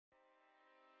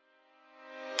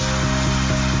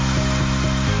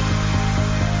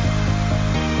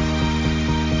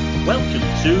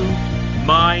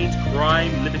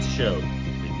Show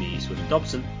with me, Swifton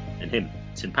Dobson, and him,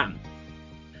 Tim Patton.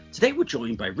 Today we're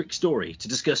joined by Rik Storey to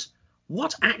discuss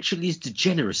what actually is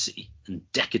degeneracy and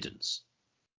decadence.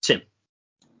 Tim.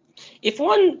 If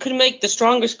one could make the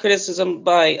strongest criticism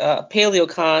by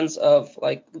paleo-cons of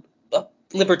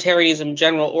libertarianism in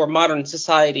general or modern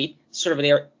society, sort of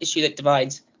an issue that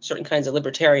divides certain kinds of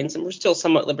libertarians, and we're still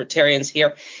somewhat libertarians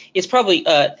here, it's probably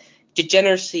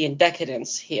degeneracy and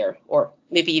decadence here, or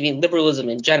maybe even liberalism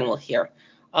in general here.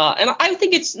 And I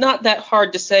think it's not that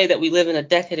hard to say that we live in a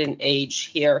decadent age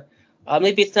here.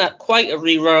 Maybe it's not quite a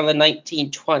rerun of the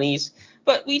 1920s,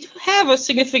 but we have a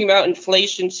significant amount of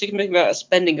inflation, significant amount of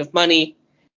spending of money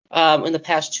in the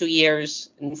past 2 years,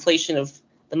 inflation of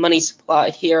the money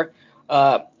supply here.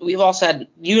 We've also had the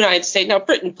United States. Now,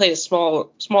 Britain played a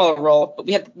smaller role, but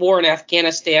we had the war in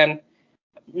Afghanistan.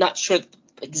 Not sure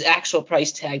the actual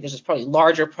price tag. There's probably a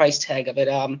larger price tag of it,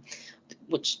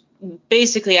 which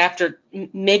basically after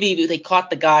maybe they caught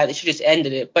the guy, they should just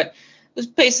ended it. But it was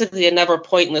basically another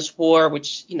pointless war,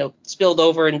 which spilled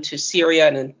over into Syria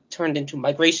and then turned into a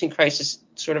migration crisis,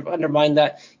 sort of undermined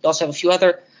that. You also have a few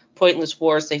other pointless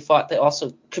wars they fought that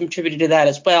also contributed to that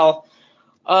as well.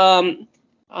 So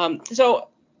I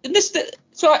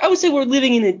would say we're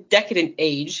living in a decadent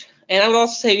age, and I would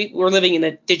also say we're living in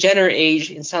a degenerate age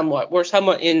in somewhat. We're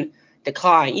somewhat in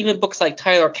decline. Even books like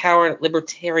Tyler Cowen,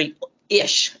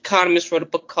 libertarian-ish economist, wrote a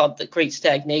book called The Great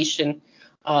Stagnation.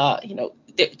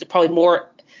 There probably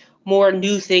more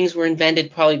new things were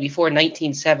invented probably before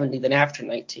 1970 than after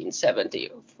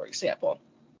 1970, for example.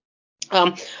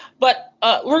 But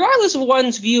regardless of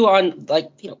one's view on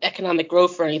economic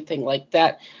growth or anything like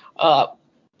that,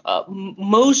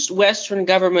 most Western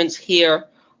governments here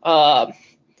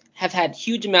have had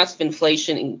huge amounts of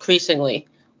inflation increasingly,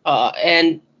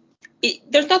 and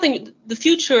there's nothing. The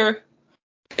future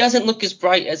doesn't look as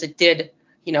bright as it did,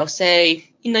 say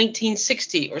in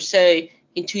 1960 or say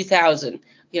in 2000.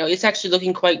 It's actually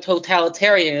looking quite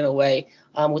totalitarian in a way,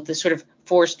 with the sort of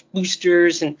forced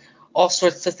boosters and all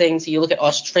sorts of things. You look at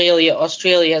Australia.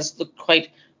 Australia has looked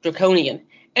quite draconian.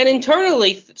 And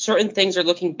internally, certain things are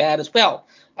looking bad as well.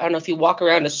 I don't know if you walk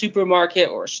around a supermarket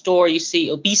or a store, you see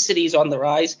obesity is on the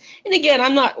rise. And again,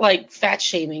 I'm not fat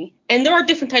shaming. And there are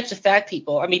different types of fat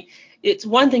people. I mean, it's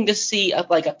one thing to see a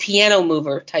piano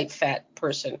mover type fat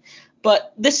person.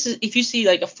 But this is, if you see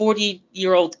a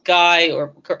 40-year-old guy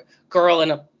or girl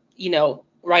in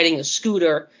riding a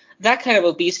scooter, that kind of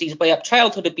obesity is way up.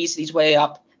 Childhood obesity is way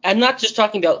up. I'm not just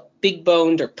talking about big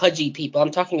boned or pudgy people.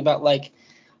 I'm talking about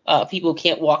people who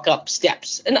can't walk up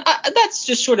steps. And that's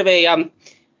just sort of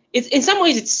it's in some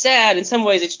ways it's sad. In some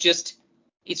ways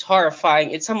it's horrifying.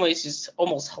 In some ways it's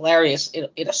almost hilarious in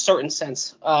a certain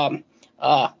sense.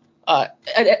 As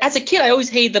a kid, I always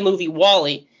hated the movie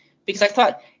WALL-E because I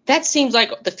thought that seems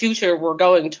like the future we're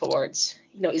going towards.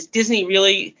 Is Disney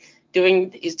really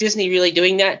doing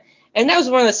that? And that was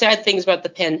one of the sad things about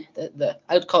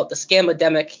I would call it the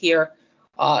scamdemic here.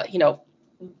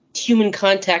 Human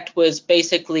contact was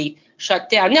basically shut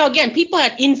down. Now, again, people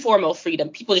had informal freedom.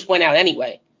 People just went out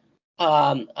anyway,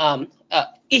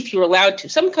 if you were allowed to.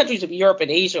 Some countries of Europe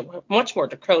and Asia were much more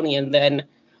draconian than the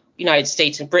United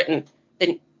States and Britain,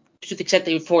 to the extent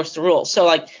they would force the rules.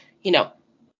 So,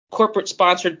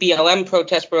 corporate-sponsored BLM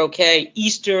protests were okay.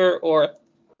 Easter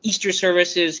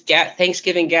services,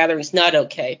 Thanksgiving gatherings, not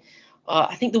okay.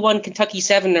 I think the one Kentucky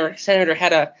senator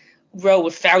had a row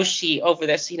with Fauci over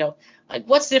this.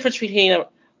 What's the difference between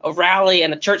a rally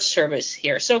and a church service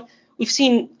here? So we've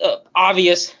seen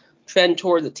obvious trend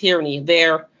toward the tyranny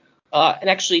there. And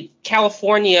actually,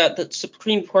 California, the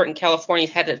Supreme Court in California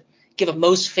had to give a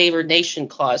most favored nation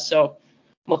clause. So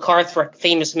MacArthur,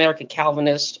 famous American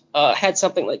Calvinist, had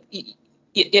something like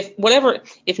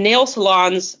if nail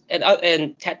salons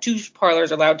and tattoo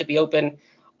parlors are allowed to be open,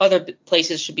 other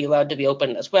places should be allowed to be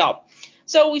open as well.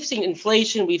 So we've seen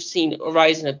inflation, we've seen a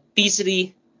rise in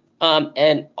obesity,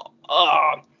 and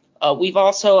we've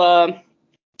also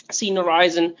seen a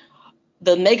rise in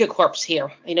the megacorps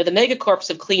here. The megacorps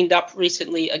have cleaned up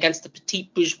recently against the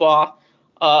petite bourgeois.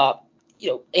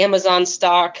 Amazon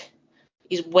stock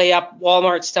is way up,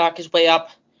 Walmart stock is way up.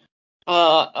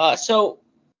 So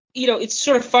it's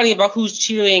sort of funny about who's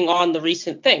cheering on the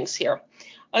recent things here.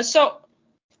 So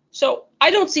I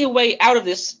don't see a way out of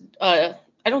this. I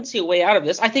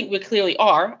think we clearly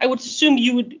are. I would assume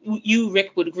you,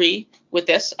 Rik, would agree with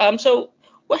this. So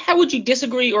how would you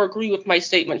disagree or agree with my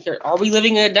statement here? Are we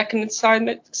living in a decadent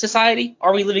society?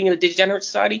 Are we living in a degenerate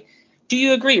society? Do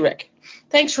you agree, Rik?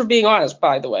 Thanks for being honest,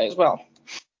 by the way, as well.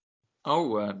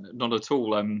 Oh, not at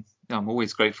all. I'm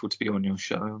always grateful to be on your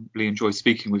show. I really enjoy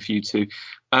speaking with you two.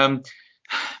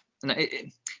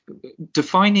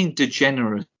 defining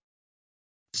degeneracy,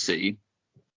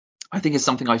 I think, is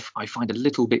something I find a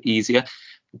little bit easier.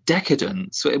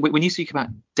 Decadence, when you speak about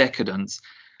decadence,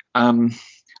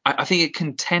 I think it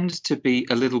can tend to be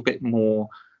a little bit more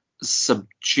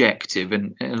subjective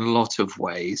in a lot of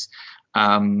ways.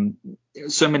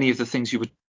 So many of the things you were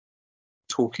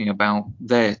talking about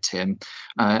there, Tim,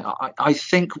 I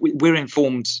think we're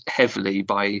informed heavily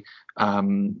by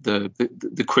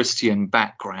the Christian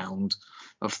background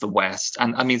of the West,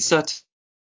 and I mean certainly,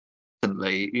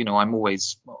 I'm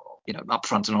always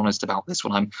upfront and honest about this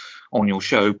when I'm on your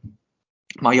show.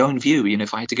 My own view,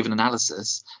 if I had to give an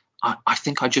analysis, I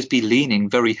think I'd just be leaning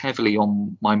very heavily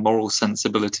on my moral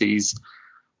sensibilities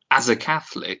as a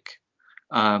Catholic.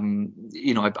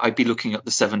 I'd be looking at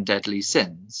the 7 deadly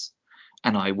sins,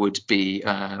 and I would be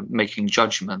making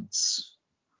judgments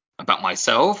about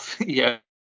myself. Yes,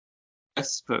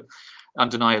 but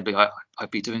undeniably, I'd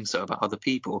be doing so about other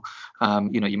people.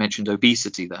 You mentioned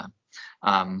obesity there.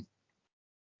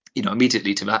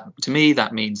 Immediately to me,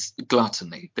 that means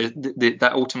gluttony.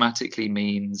 That automatically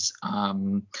means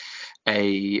an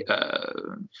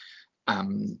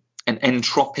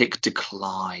entropic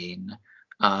decline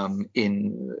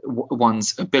in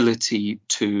one's ability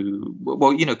to,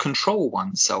 control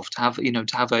oneself, to have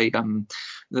a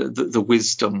the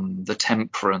wisdom, the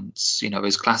temperance,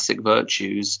 as classic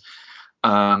virtues,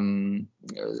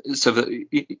 so that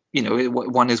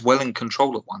one is well in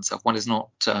control of oneself. One is not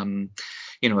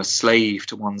a slave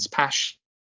to one's passions,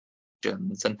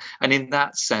 and in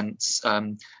that sense,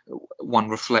 one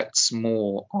reflects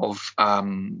more of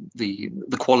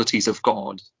the qualities of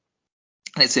God.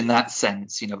 And it's in that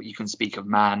sense, you can speak of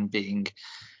man being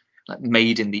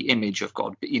made in the image of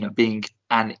God, but being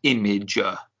an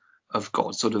imager of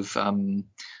God, sort of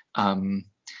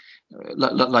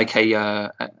like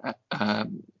a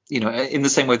in the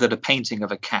same way that a painting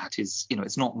of a cat is,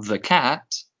 it's not the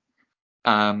cat.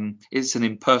 It's an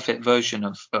imperfect version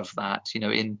of that.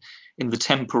 In the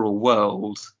temporal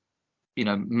world,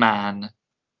 man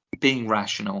being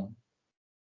rational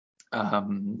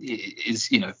is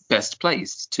best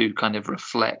placed to kind of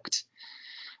reflect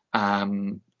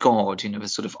God, a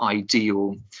sort of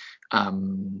ideal,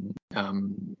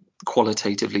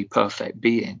 qualitatively perfect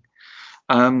being.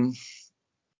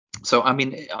 So I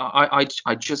mean,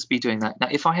 I'd just be doing that. Now,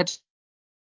 if I had to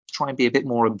try and be a bit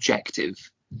more objective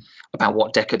about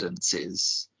what decadence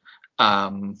is,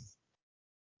 and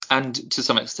to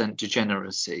some extent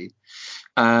degeneracy,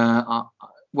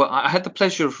 I had the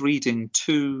pleasure of reading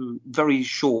 2 very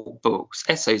short books,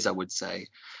 essays, I would say,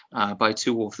 by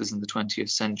 2 authors in the 20th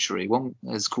century. One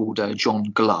is called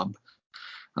John Glubb,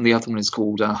 and the other one is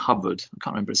called Hubbard. I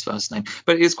can't remember his first name.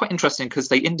 But it's quite interesting because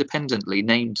they independently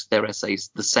named their essays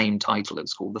the same title. It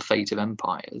was called The Fate of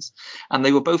Empires. And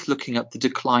they were both looking at the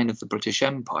decline of the British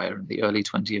Empire in the early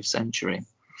 20th century.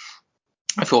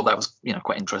 I thought that was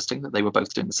quite interesting that they were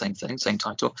both doing the same thing, same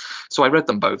title. So I read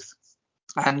them both.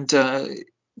 And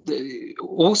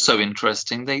also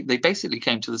interesting, they basically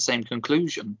came to the same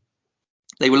conclusion.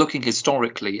 They were looking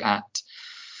historically at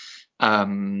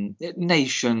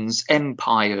nations,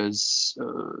 empires,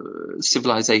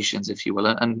 civilizations, if you will,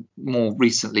 and more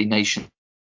recently nation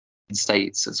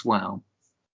states as well.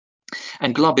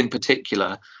 And Glubb in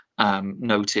particular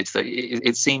noted that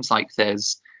it seems like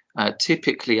there's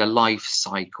typically a life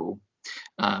cycle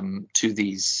to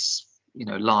these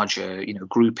larger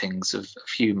groupings of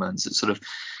humans that sort of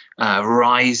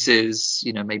rises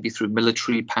maybe through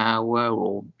military power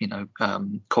or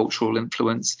cultural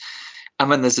influence,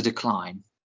 and then there's a decline.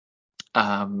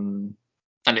 And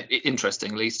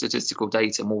interestingly, statistical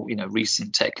data, more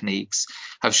recent techniques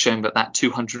have shown that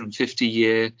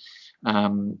 250-year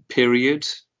period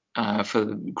for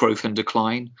growth and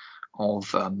decline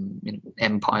of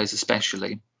empires,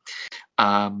 especially,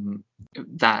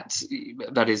 that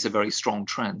is a very strong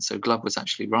trend. So Glubb was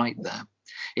actually right there.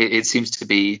 It seems to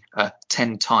be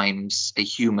 10 times a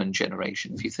human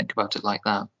generation, if you think about it like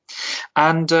that.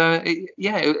 And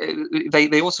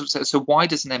they also said, so why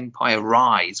does an empire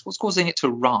rise? What's causing it to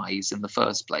rise in the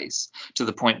first place, to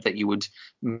the point that you would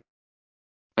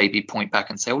maybe point back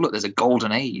and say, oh, look, there's a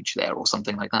golden age there or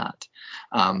something like that.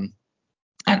 And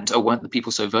weren't the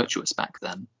people so virtuous back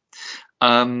then?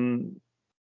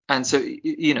 And so,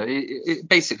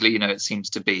 basically, it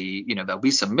seems to be, there'll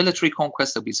be some military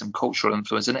conquest, there'll be some cultural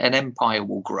influence, and an empire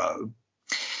will grow.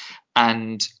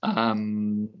 And,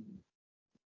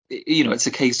 it's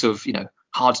a case of,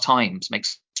 hard times make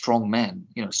strong men.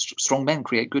 Strong men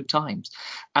create good times.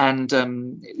 And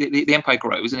the empire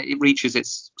grows and it reaches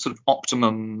its sort of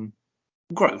optimum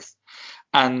growth.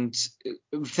 And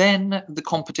then the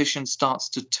competition starts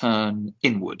to turn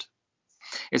inward.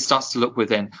 It starts to look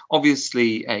within.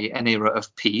 Obviously, an era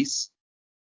of peace,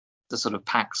 the sort of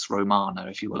Pax Romana,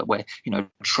 if you will, where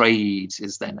trade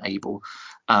is then able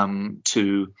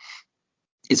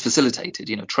is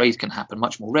facilitated. Trade can happen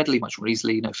much more readily, much more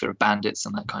easily. Fear of bandits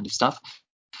and that kind of stuff.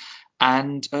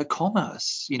 And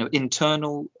commerce,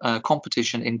 internal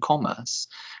competition in commerce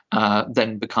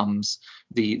then becomes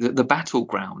the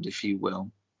battleground, if you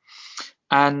will.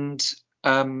 And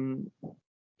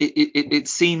it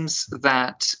seems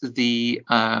that the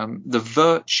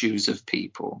virtues of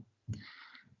people,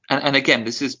 and again,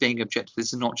 this is being objective.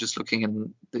 This is not just looking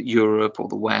in Europe or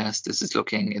the West. This is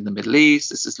looking in the Middle East.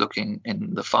 This is looking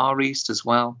in the Far East as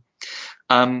well.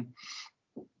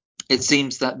 It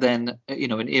seems that then,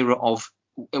 an era of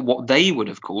what they would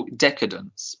have called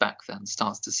decadence back then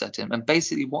starts to set in. And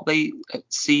basically what they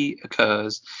see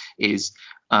occurs is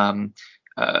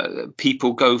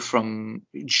people go from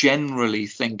generally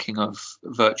thinking of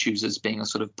virtues as being a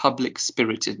sort of public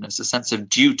spiritedness, a sense of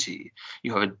duty.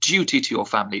 You have a duty to your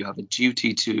family, you have a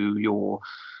duty to your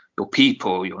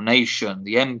people, your nation,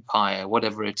 the empire,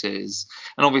 whatever it is.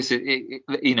 And obviously,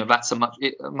 that's a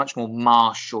much more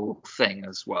martial thing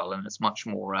as well, and it's much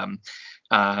more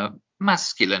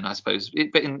masculine, I suppose,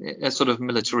 but in a sort of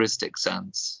militaristic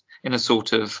sense, in a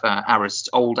sort of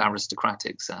old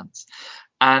aristocratic sense.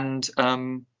 And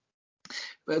then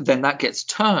that gets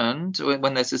turned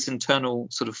when there's this internal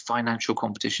sort of financial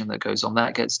competition that goes on.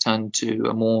 That gets turned to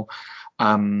a more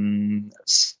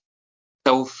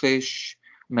selfish,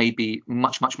 maybe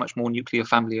much more nuclear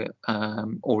family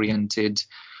oriented,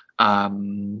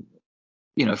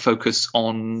 focus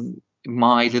on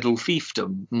my little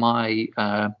fiefdom,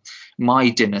 my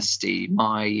dynasty,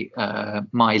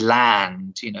 my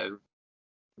land.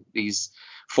 These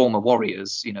former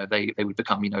warriors, they would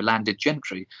become landed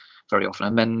gentry very often,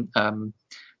 and then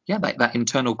that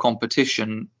internal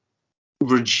competition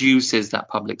reduces that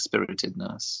public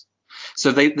spiritedness.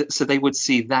 So they would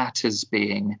see that as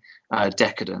being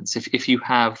decadence. If you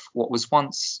have what was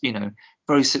once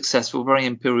very successful, very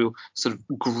imperial sort of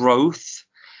growth,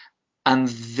 and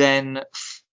then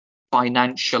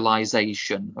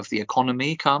financialization of the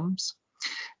economy comes,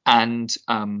 and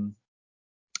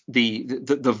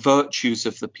the virtues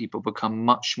of the people become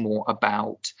much more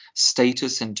about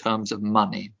status in terms of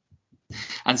money.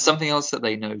 And something else that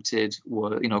they noted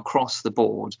were, across the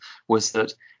board, was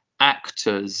that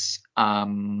actors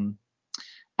and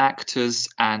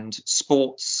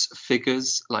sports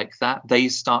figures like that, they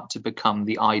start to become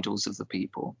the idols of the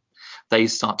people. They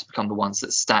start to become the ones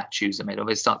that statues are made of.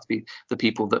 They start to be the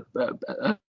people that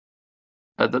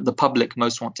the public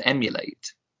most want to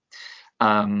emulate.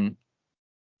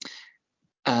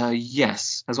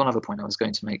 Yes, there's one other point I was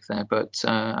going to make there, but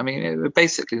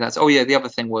basically that's. Oh yeah, the other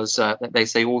thing was that they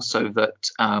say also that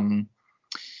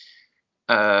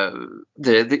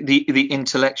the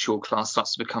intellectual class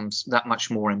starts to become that much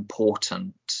more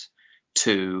important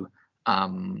to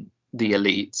the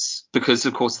elites, because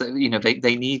of course they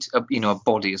need a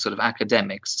body of sort of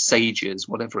academics, sages,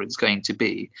 whatever it's going to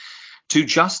be, to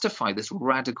justify this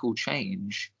radical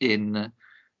change in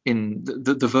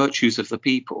the virtues of the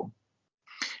people.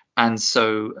 And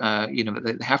so,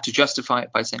 they have to justify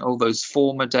it by saying, oh, those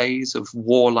former days of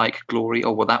warlike glory,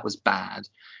 oh, well, that was bad.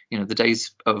 The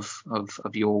days of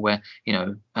yore where,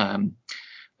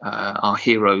 our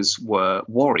heroes were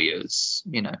warriors,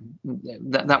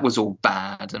 that was all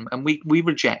bad. And we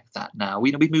reject that now.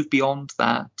 We move beyond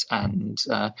that, and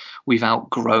we've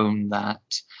outgrown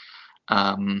that.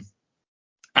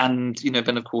 And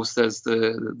then of course there's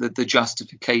the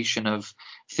justification of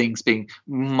things being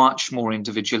much more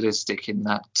individualistic in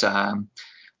that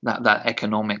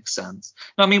economic sense.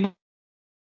 Now,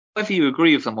 whether you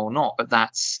agree with them or not, but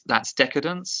that's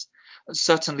decadence.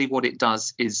 Certainly, what it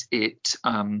does is it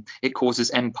causes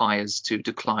empires to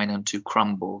decline and to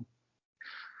crumble.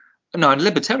 No, a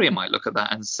libertarian might look at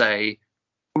that and say,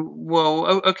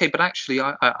 well, okay, but actually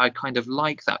I kind of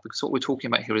like that, because what we're talking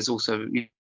about here is also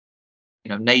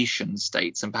nation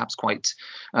states and perhaps quite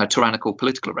tyrannical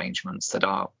political arrangements that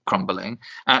are crumbling,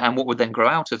 and what would then grow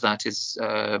out of that is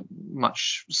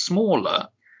much smaller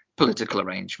political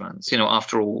arrangements.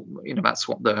 After all, that's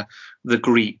what the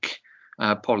Greek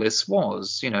polis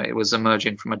was. It was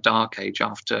emerging from a dark age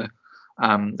after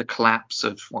the collapse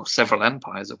of several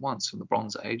empires at once from the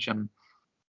Bronze Age, and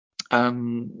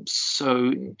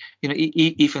so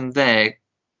even there,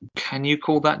 can you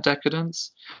call that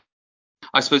decadence?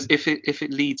 I suppose if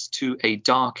it leads to a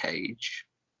dark age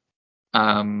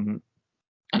and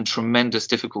tremendous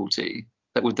difficulty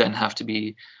that would then have to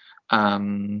be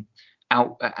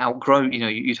outgrow.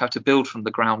 You'd have to build from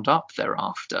the ground up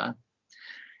thereafter.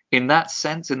 In that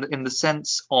sense, in the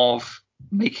sense of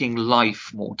making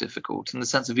life more difficult, in the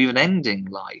sense of even ending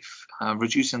life,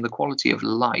 reducing the quality of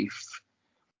life,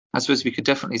 I suppose we could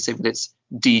definitely say that it's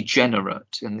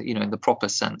degenerate in the proper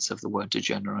sense of the word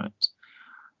degenerate.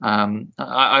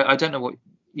 I don't know what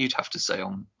you'd have to say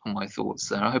on my thoughts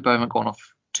there. I hope I haven't gone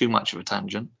off too much of a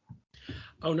tangent.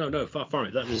 Oh no, far from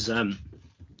it. That was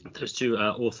those two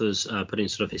authors putting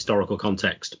sort of historical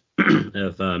context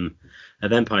of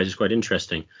empires is quite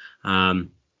interesting.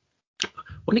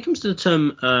 When it comes to the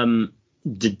term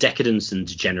decadence and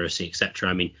degeneracy,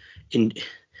 etc.,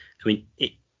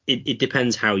 it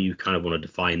depends how you kind of want to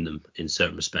define them in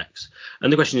certain respects.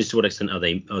 And the question is, to what extent are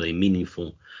they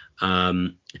meaningful?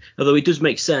 Although it does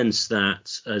make sense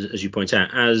that, as you point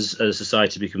out, as a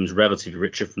society becomes relatively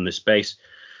richer from this space,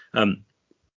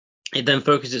 it then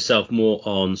focuses itself more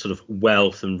on sort of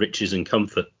wealth and riches and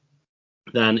comfort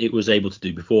than it was able to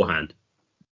do beforehand.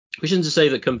 Which isn't to say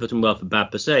that comfort and wealth are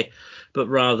bad per se, but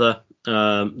rather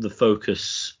the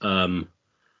focus on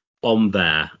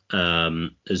there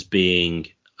as being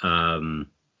something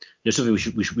we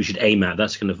should aim at.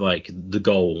 That's kind of like the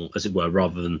goal, as it were,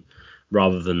 rather than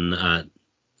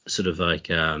sort of like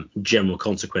general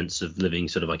consequence of living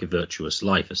sort of like a virtuous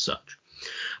life as such.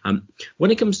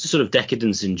 When it comes to sort of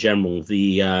decadence in general,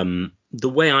 the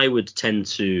way I would tend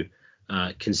to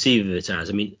conceive of it as,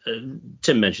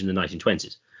 Tim mentioned the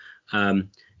 1920s.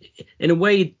 In a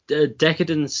way,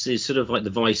 decadence is sort of like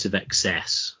the vice of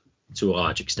excess to a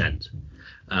large extent.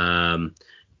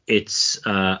 It's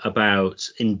about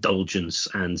indulgence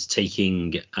and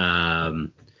taking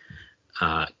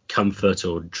comfort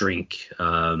or drink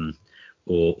or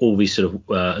all these sort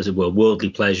of, as it were, worldly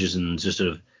pleasures, and just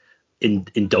sort of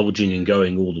indulging and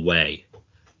going all the way.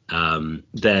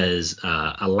 There's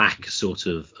a lack sort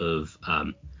of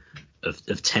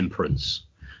temperance,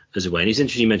 as it were. And it's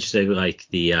interesting you mentioned like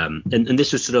the and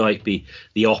this was sort of like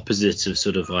the opposite of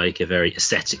sort of like a very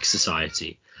ascetic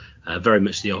society, very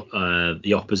much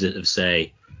the opposite of,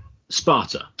 say,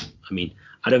 Sparta.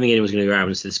 I don't think anyone's going to go around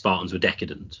and say the Spartans were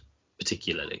decadent,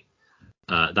 particularly.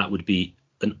 That would be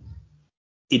an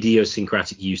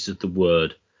idiosyncratic use of the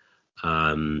word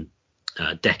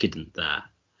decadent there.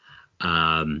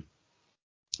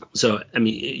 So,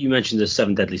 you mentioned the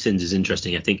 7 deadly sins is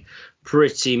interesting. I think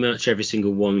pretty much every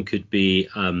single one could be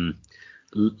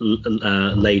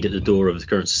laid at the door of the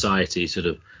current society. Sort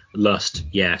of lust,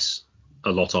 yes,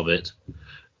 a lot of it.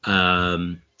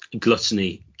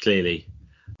 Gluttony, clearly,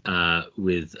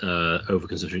 with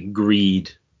overconsumption.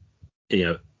 Greed,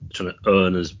 trying to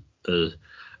earn not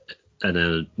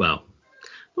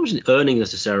just earning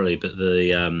necessarily, but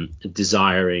the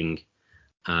desiring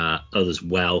others'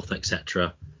 wealth,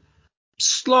 etc.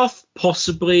 Sloth,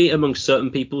 possibly among certain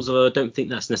peoples, although I don't think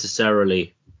that's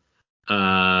necessarily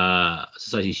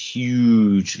society's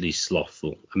hugely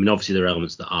slothful. Obviously there are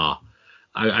elements that are.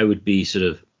 I would be sort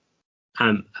of,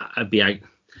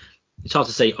 it's hard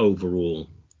to say overall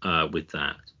with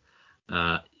that.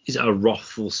 Is it a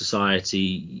wrathful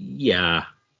society? Yeah,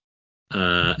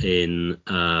 in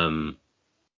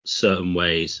certain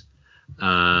ways.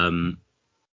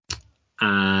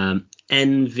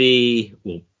 Envy,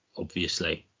 well,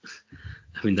 obviously.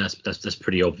 That's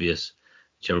pretty obvious.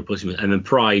 General policy. And then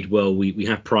pride, well, we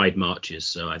have pride marches,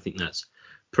 so I think that's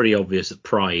pretty obvious that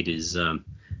pride is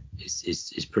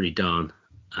pretty darn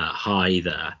high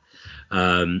there.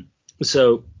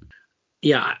 So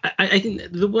yeah, I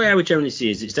think the way I would generally see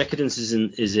is decadence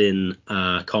is in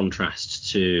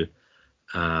contrast to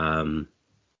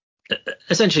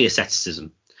essentially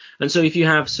asceticism. And so if you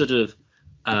have sort of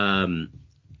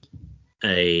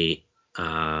a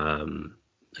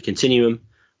continuum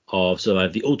of sort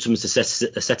of the ultimate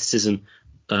asceticism,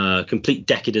 complete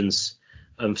decadence,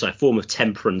 a form of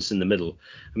temperance in the middle.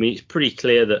 It's pretty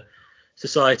clear that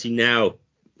society now,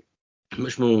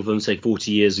 much more than say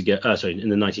 40 years ago, in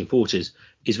the 1940s,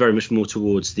 is very much more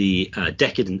towards the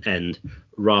decadent end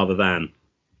rather than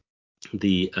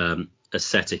the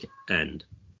ascetic end.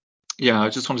 Yeah, I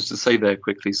just wanted to say there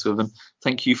quickly, Sylvan,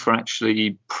 thank you for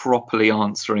actually properly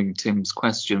answering Tim's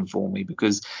question for me,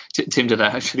 because Tim did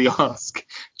actually ask,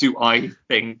 do I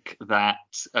think that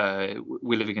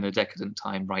we're living in a decadent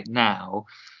time right now?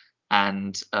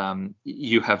 And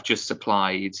you have just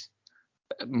applied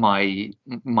my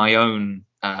own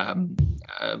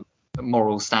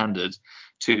moral standard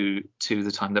to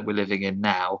the time that we're living in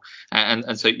now.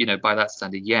 And so, by that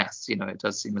standard, yes, it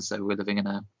does seem as though we're living in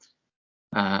a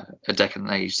decadent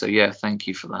age. So yeah, thank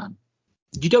you for that.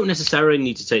 You don't necessarily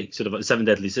need to take sort of like the 7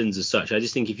 deadly sins as such. I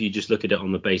just think if you just look at it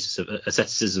on the basis of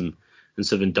asceticism and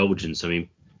sort of indulgence, I mean,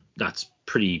 that's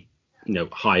pretty,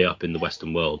 high up in the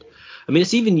Western world. I mean,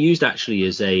 it's even used actually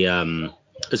as a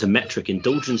metric.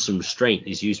 Indulgence and restraint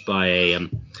is used by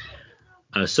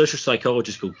a social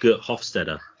psychologist called Gert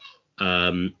Hofstadter,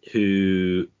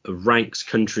 who ranks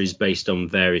countries based on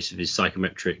various of his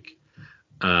psychometric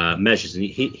measures. And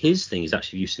his thing is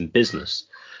actually used in business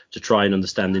to try and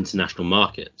understand international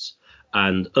markets.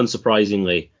 And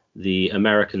unsurprisingly, the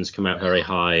Americans come out very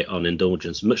high on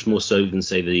indulgence, much more so than,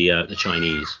 say, the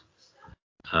Chinese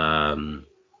or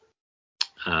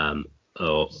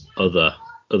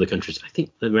other countries. I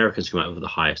think the Americans come out over the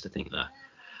highest, I think, there.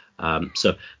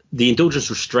 So the indulgence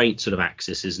restraint sort of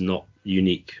axis is not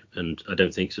unique, and I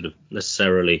don't think sort of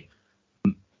necessarily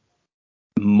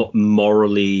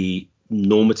morally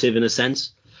normative in a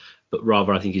sense, but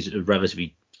rather I think is a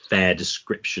relatively fair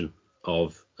description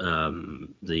of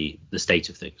the state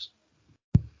of things.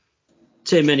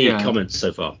 Tim, any comments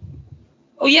so far?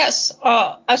 Oh yes.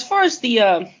 As far as this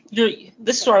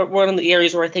is one of the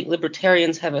areas where I think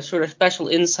libertarians have a sort of special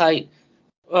insight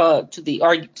to the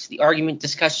argument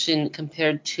discussion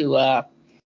compared to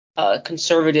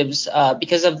conservatives,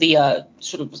 because of the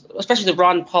sort of, especially the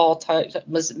Ron Paul type,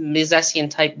 Misesian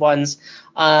type ones,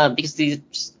 because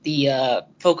the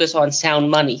focus on sound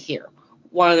money here.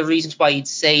 One of the reasons why you'd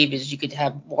save is you could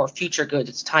have more future goods.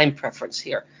 It's time preference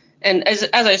here. And as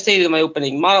I stated in my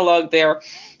opening monologue there,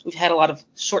 we've had a lot of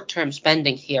short-term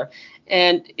spending here.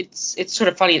 And it's sort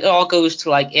of funny. It all goes to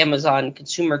like Amazon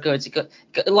consumer goods.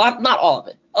 A lot, not all of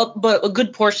it, but a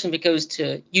good portion of it goes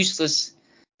to useless,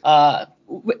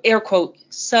 air quote,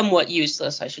 somewhat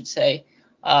useless, I should say,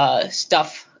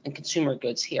 stuff and consumer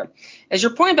goods here. As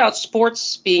your point about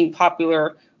sports being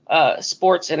popular,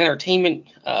 sports and entertainment,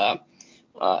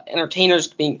 entertainers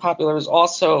being popular is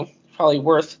also probably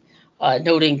worth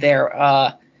noting there.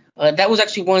 That was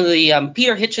actually one of the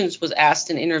Peter Hitchens was asked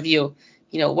in an interview,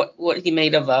 what he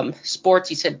made of sports.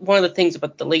 He said one of the things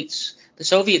about the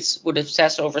Soviets would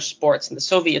obsess over sports, and the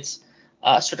Soviets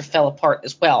sort of fell apart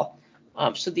as well.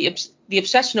 So the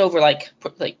obsession over like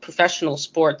professional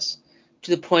sports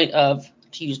to the point of,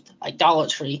 to use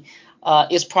idolatry,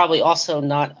 is probably also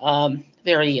not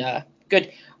very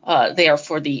good there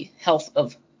for the health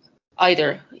of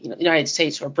either the United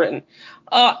States or Britain.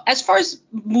 As far as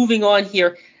moving on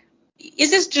here,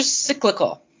 is this just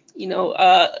cyclical?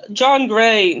 John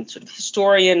Gray, sort of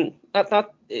historian,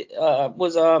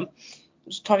 was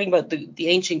talking about the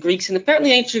ancient Greeks, and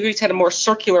apparently ancient Greeks had a more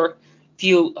circular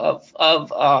view of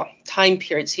time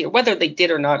periods here. Whether they did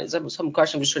or not is some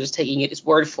question. I'm sort of taking it his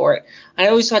word for it. I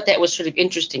always thought that was sort of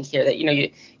interesting here. That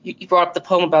you brought up the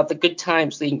poem about the good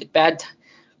times leading to bad.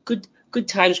 Good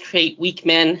times create weak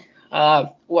men.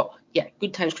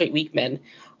 Good times create weak men.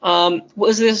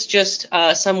 Was this just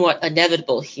somewhat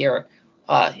inevitable here?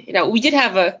 We did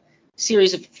have a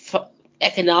series of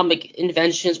economic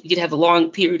inventions. We did have a long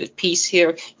period of peace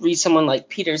here. Read someone like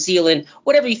Peter Zeeland.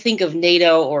 Whatever you think of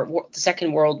NATO or the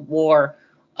Second World War,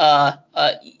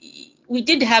 we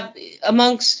did have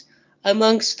amongst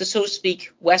the, so to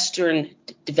speak, Western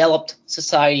developed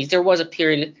societies, there was a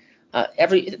period.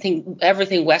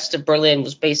 Everything west of Berlin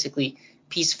was basically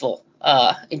peaceful.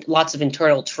 Lots of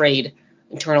internal trade,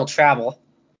 internal travel,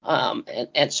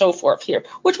 and so forth here,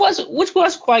 which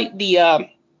was quite the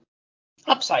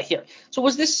upside here. So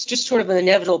was this just sort of an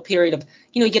inevitable period of,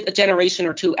 you get a generation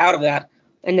or two out of that,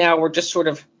 and now we're just sort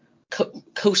of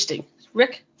coasting?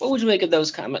 Rick, what would you make of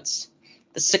those comments?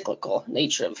 The cyclical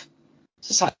nature of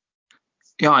society.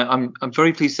 Yeah, I'm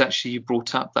very pleased actually you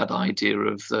brought up that idea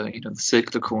of the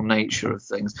cyclical nature of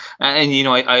things, and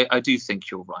I do think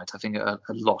you're right. I think a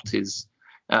lot is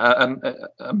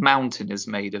a mountain is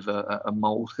made of a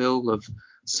molehill of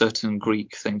certain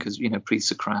Greek thinkers,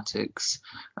 pre-Socratics,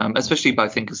 especially by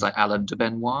thinkers like Alain de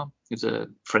Benoit, who's a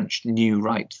French new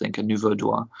right thinker, nouveau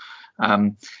droit.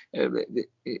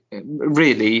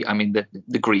 Really, I mean,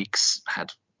 the Greeks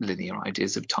had linear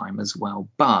ideas of time as well,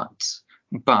 but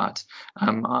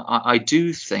I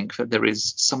do think that there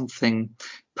is something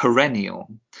perennial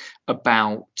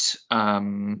about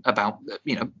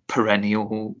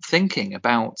perennial thinking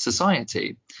about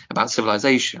society, about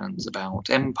civilizations, about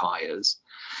empires,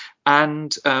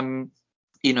 and one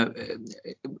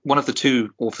of the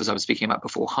two authors I was speaking about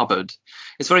before, Hubbard,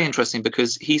 is very interesting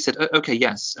because he said, okay,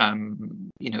 yes,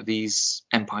 these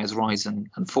empires rise and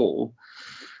fall.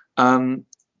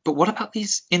 But what about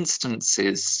these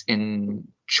instances in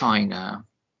China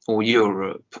or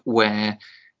Europe where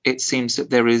it seems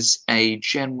that there is a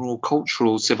general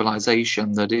cultural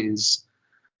civilization that is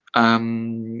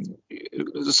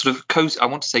sort of I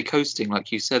want to say coasting,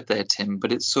 like you said there, Tim,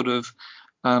 but it's sort of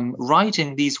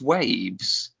riding these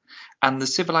waves. and the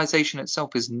civilization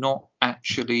itself is not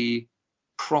actually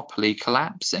properly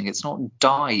collapsing. It's not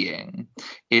dying.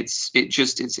 It's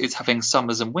having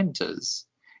summers and winters.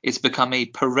 It's become a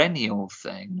perennial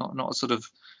thing, not a sort of,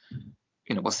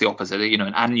 what's the opposite? An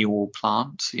annual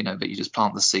plant, that you just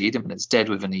plant the seed and it's dead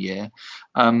within a year.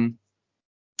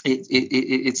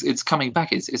 It's coming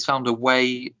back. It's found a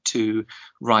way to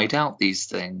ride out these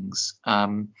things.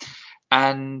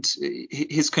 And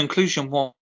his conclusion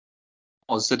was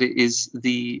that it is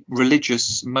the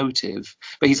religious motive,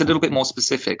 but he's a little bit more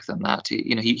specific than that.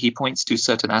 He points to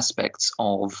certain aspects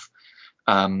of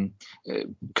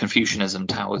Confucianism,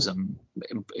 Taoism,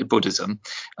 Buddhism,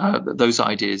 those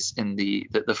ideas in the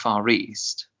Far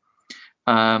East,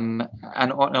 and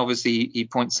obviously he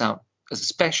points out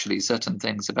especially certain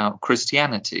things about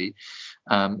Christianity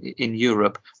in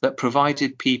Europe that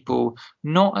provided people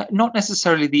not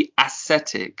necessarily the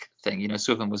ascetic thing.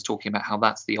 Southern was talking about how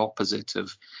that's the opposite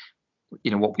of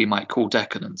what we might call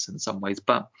decadence in some ways,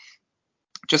 but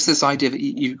just this idea that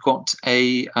you've got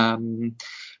a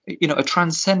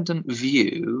transcendent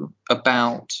view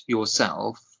about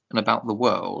yourself and about the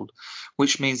world,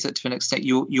 which means that to an extent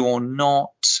you're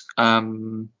not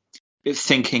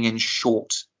thinking in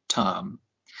short term.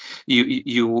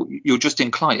 You're just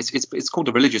inclined. It's called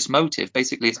a religious motive.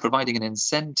 Basically, it's providing an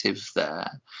incentive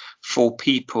there for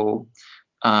people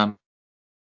in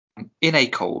a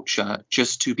culture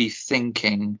just to be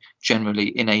thinking generally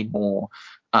in a more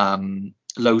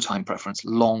low time preference,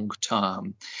 long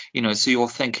term. So you're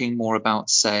thinking more about,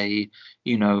 say,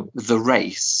 the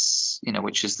race,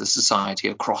 which is the society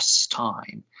across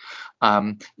time,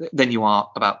 than you are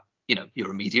about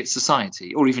your immediate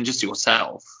society, or even just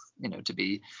yourself. To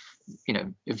be,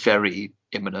 very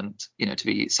imminent, to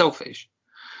be selfish.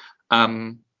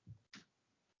 That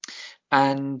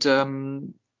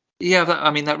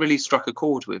really struck a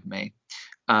chord with me.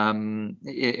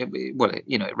 It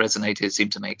resonated, it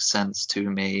seemed to make sense to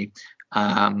me.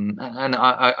 And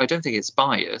I don't think it's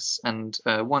bias. And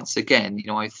once again,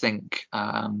 I think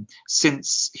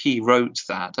since he wrote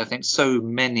that, I think so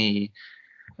many,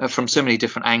 from so many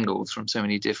different angles, from so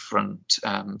many different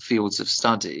fields of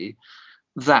study,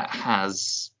 that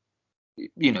has,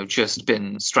 just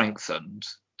been strengthened.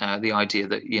 The idea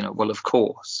that, of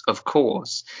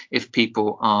course, if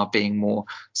people are being more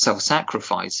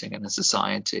self-sacrificing in a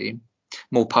society,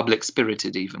 more public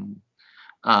spirited even,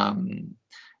 then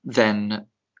they're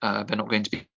not going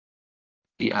to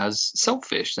be as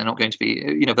selfish. They're not going to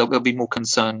be, they'll be more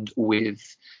concerned with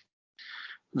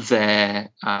their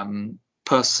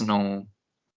personal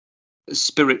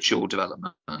spiritual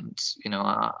development.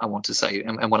 I want to say,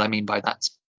 and what I mean by that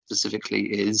specifically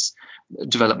is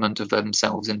development of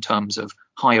themselves in terms of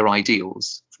higher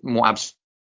ideals, more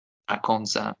abstract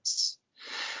concepts,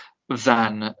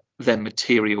 than their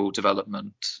material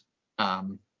development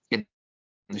in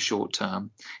the short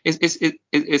term.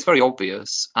 It's very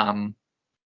obvious,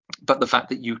 but the fact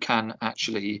that you can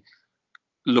actually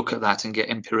look at that and get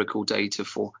empirical data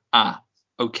for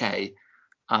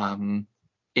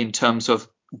in terms of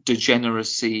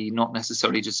degeneracy, not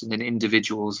necessarily just in an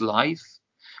individual's life,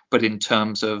 but in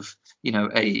terms of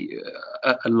a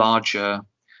larger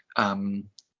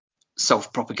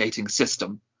self-propagating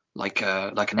system, like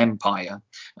an empire,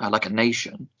 like a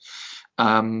nation.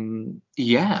 You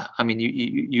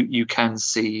can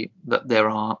see that there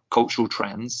are cultural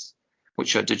trends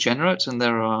which are degenerate, and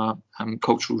there are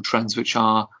cultural trends which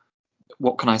are,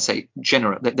 what can I say,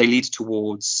 generate. They lead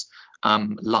towards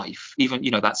life, even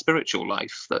that spiritual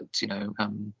life that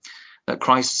that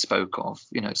Christ spoke of.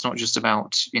 It's not just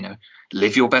about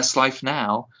live your best life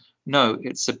now. No,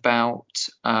 it's about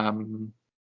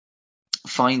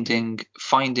finding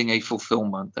a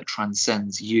fulfillment that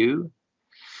transcends you.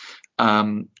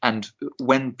 And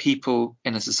when people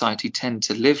in a society tend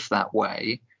to live that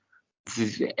way,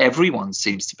 everyone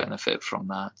seems to benefit from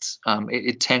that.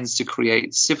 It tends to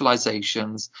create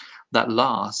civilizations that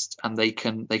last, and they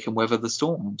can weather the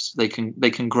storms. They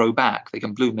can grow back. They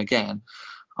can bloom again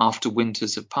after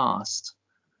winters have passed.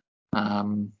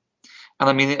 And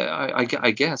I mean,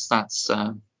 I guess that's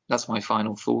my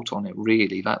final thought on it.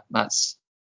 Really, that's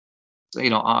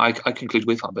I conclude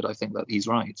with her, but I think that he's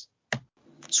right.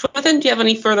 Swethan, do you have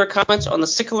any further comments on the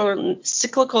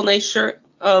cyclical nature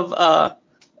of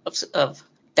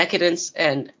decadence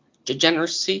and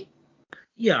degeneracy?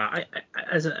 Yeah,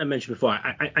 as I mentioned before,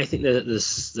 I think that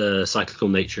the cyclical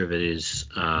nature of it is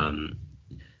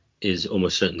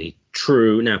almost certainly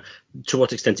true. Now, to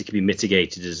what extent it can be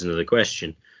mitigated is another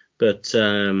question. But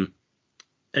the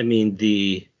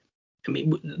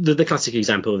classic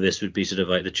example of this would be sort of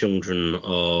like the children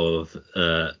of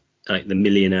like the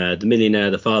millionaire,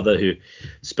 the father who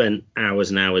spent hours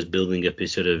and hours building up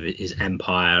his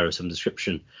empire of some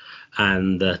description,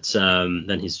 and that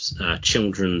then his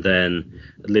children then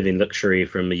live in luxury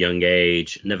from a young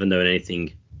age, never known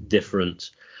anything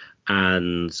different,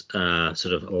 and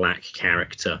sort of lack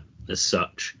character as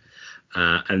such,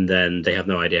 and then they have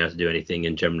no idea how to do anything,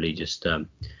 and generally just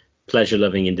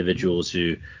pleasure-loving individuals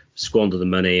who squander the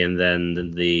money, and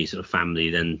then the sort of family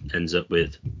then ends up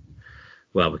with,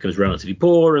 well, becomes relatively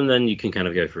poor, and then you can kind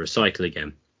of go for a cycle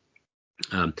again.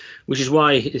 Which is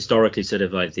why historically sort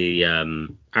of like the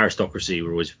aristocracy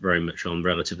were always very much on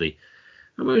relatively,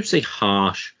 I won't say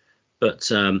harsh, but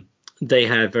they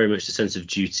had very much a sense of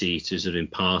duty to sort of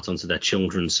impart onto their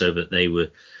children, so that they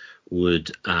would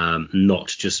not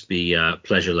just be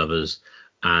pleasure lovers,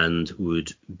 and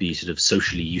would be sort of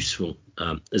socially useful,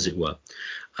 as it were.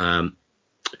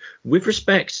 With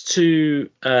respect to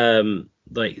Tim,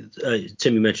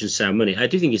 you mentioned sound money. I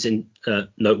do think it's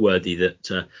noteworthy that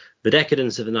the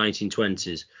decadence of the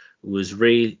 1920s was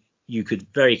really, you could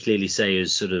very clearly say,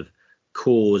 is sort of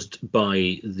caused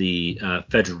by the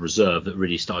Federal Reserve that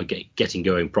really started getting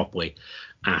going properly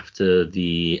after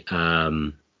the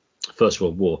First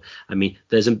World War. I mean,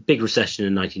 there's a big recession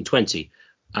in 1920,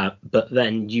 but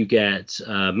then you get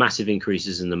massive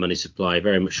increases in the money supply,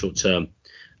 very much short-term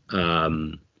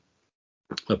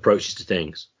approaches to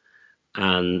things,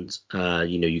 and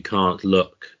you can't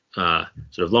look sort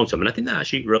of long term. And I think that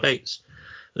actually relates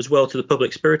as well to the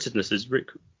public spiritedness, as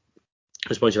Rik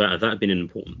has pointed out. That had been an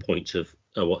important point of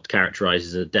what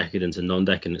characterizes a decadent and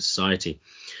non-decadent society.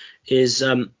 Is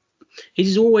it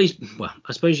is always, well,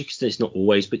 I suppose you could say it's not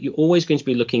always, but you're always going to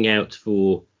be looking out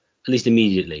for, at least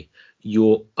immediately,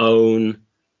 your own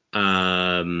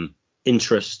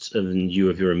interests and you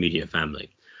of your immediate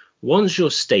family. Once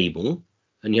you're stable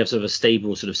and you have sort of a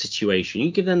stable sort of situation,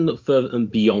 you can then look further and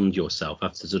beyond yourself,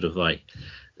 after sort of like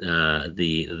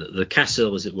the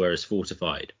castle, as it were, is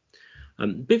fortified.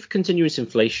 With continuous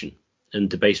inflation and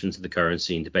debasement of the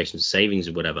currency and debasement of savings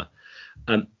and whatever,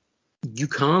 you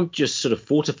can't just sort of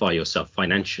fortify yourself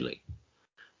financially,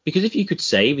 because if you could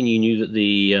save and you knew that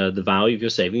the value of your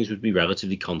savings would be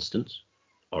relatively constant,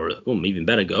 or even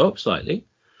better, go up slightly,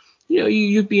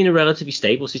 you'd be in a relatively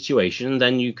stable situation, and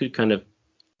then you could kind of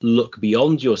look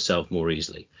beyond yourself more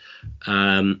easily.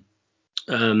 But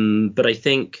I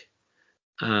think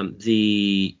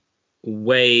the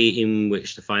way in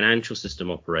which the financial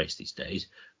system operates these days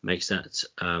makes that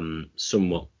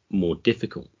somewhat more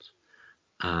difficult.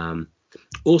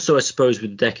 Also, I suppose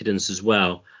with decadence as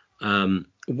well,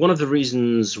 one of the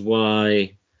reasons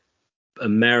why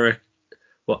America,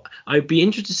 well, I'd be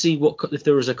interested to see if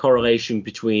there was a correlation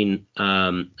between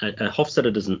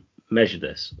Hofstadter doesn't measure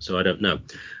this, so I don't know,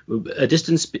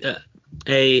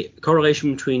 a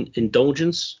correlation between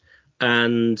indulgence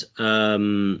and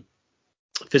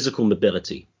physical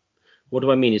mobility. What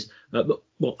do I mean is,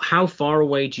 how far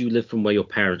away do you live from where your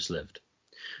parents lived?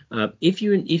 When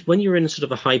you're in a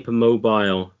sort of a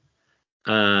hypermobile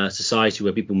society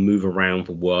where people move around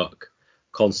for work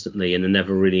constantly and are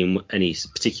never really in any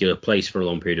particular place for a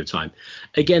long period of time,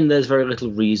 again, there's very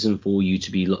little reason for you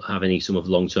to have any sort of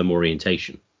long-term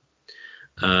orientation,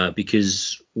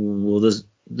 because there's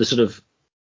the sort of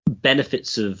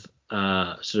benefits of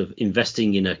sort of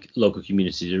investing in a local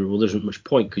community. Well, there isn't much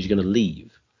point because you're going to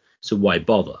leave, so why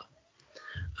bother?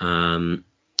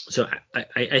 So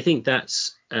I think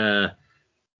that's a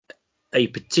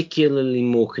particularly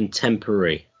more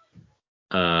contemporary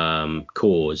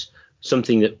cause,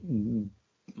 something that,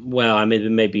 well, I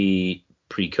mean, maybe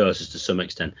precursors to some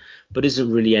extent, but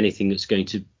isn't really anything that's going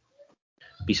to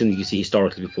be something you see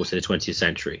historically before, say, the 20th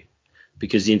century,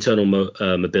 because the internal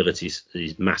mobility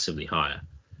is massively higher.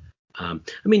 I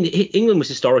mean, England was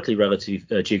historically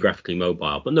relatively geographically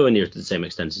mobile, but nowhere near to the same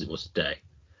extent as it was today.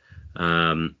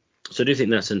 So I do think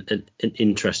that's an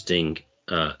interesting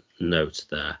note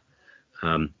there.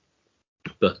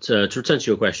 But to return to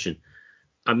your question,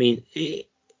 I mean,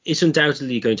 it's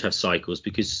undoubtedly going to have cycles,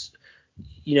 because,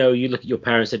 you look at your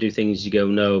parents, they do things, you go,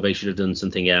 no, they should have done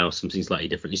something else, something slightly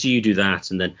differently. So you do that,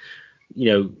 and then,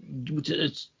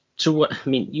 to what, I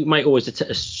mean, you might always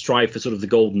strive for sort of the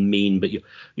golden mean, but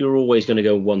you're always going to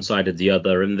go one side or the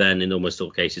other, and then in almost all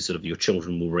cases, sort of your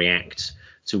children will react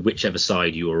to whichever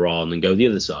side you are on and go the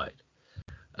other side.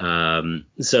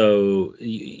 So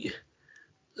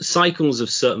cycles of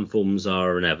certain forms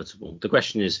are inevitable. The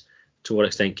question is, to what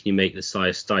extent can you make the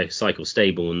cycle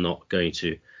stable and not going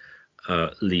to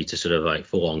lead to sort of like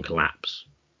full-on collapse?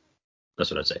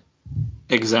 That's what I'd say.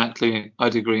 Exactly.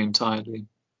 I'd agree entirely.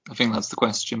 I think that's the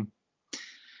question.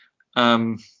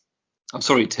 I'm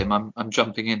sorry, Tim, I'm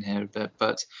jumping in here a bit,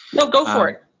 but No, go for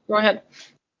it. Go ahead.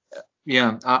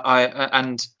 Yeah,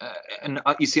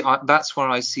 you see, that's where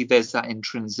I see there's that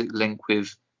intrinsic link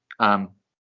with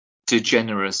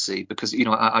degeneracy, because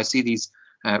I see these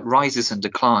rises and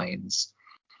declines.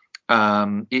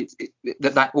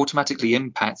 That automatically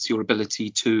impacts your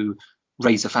ability to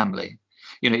raise a family.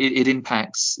 It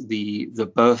impacts the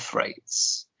birth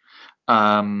rates.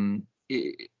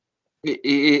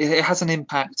 It has an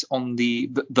impact on the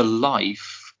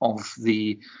life of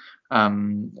the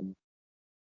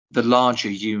larger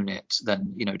unit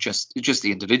than just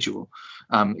the individual.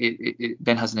 It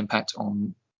then has an impact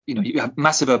on you have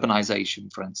massive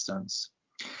urbanization, for instance,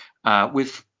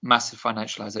 with massive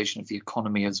financialization of the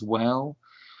economy as well.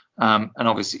 And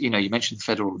obviously, you mentioned the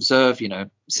Federal Reserve.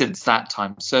 Since that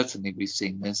time, certainly we've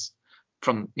seen this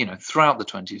from throughout the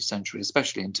 20th century,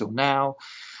 especially until now.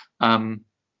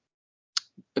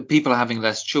 People are having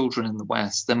less children in the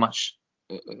West. They're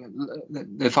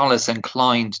far less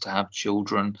inclined to have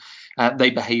children.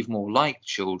 They behave more like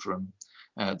children.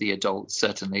 The adults,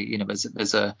 certainly.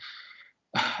 There's a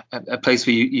place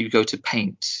where you go to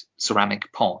paint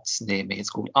ceramic pots near me. It's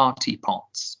called Arty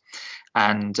Pots,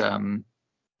 and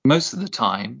most of the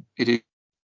time it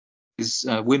is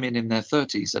women in their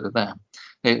 30s that are there.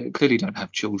 They clearly don't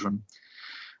have children.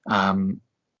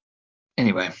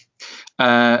 Anyway,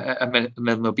 and then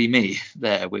there'll be me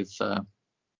there with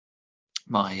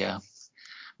my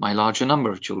larger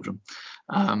number of children,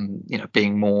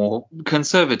 being more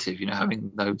conservative,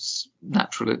 having those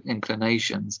natural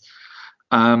inclinations.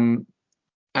 And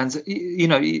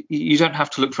you don't have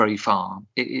to look very far.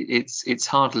 It's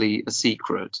hardly a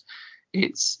secret.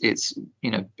 It's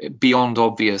beyond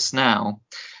obvious now.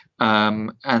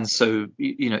 And so,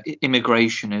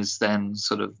 immigration is then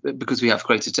sort of, because we have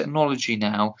greater technology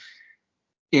now,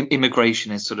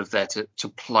 immigration is sort of there to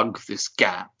plug this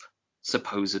gap,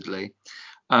 supposedly.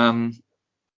 Whereas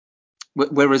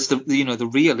the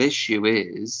real issue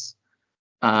is,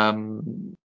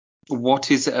 what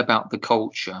is it about the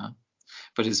culture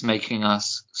that is making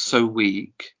us so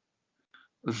weak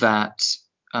that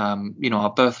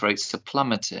our birth rates are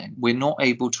plummeting? We're not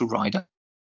able to ride out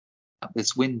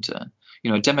this winter.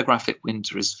 Demographic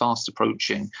winter is fast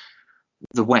approaching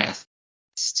the West,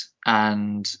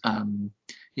 and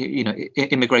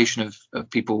immigration of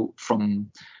people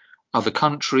from other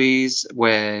countries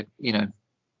where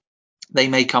they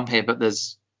may come here, but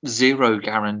there's zero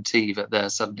guarantee that they're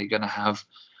suddenly going to have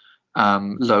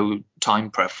low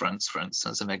time preference, for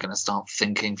instance, and they're going to start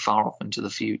thinking far off into the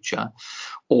future,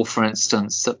 or for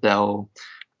instance that they'll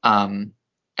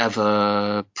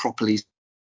ever properly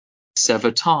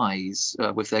sever ties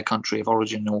with their country of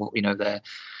origin, or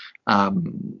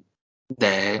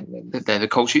their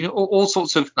culture. All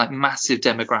sorts of like massive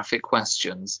demographic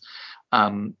questions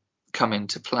come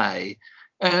into play.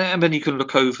 And then you can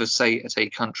look over, say, at a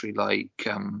country like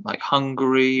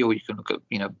Hungary, or you can look at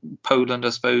Poland, I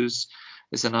suppose,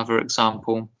 is another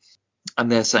example.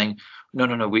 And they're saying, no,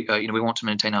 we want to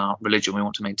maintain our religion, we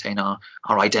want to maintain our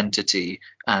identity,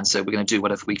 and so we're going to do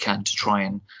whatever we can to try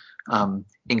and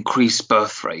increase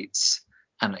birth rates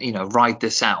and ride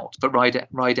this out, but ride it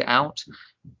out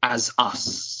as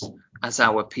us, as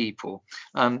our people.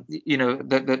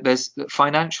 There's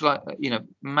financial,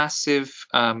 massive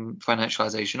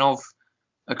financialization of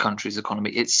a country's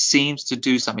economy. It seems to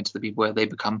do something to the people where they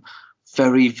become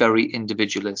very, very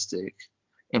individualistic,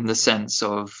 in the sense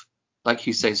of, like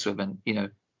you say, Swithin,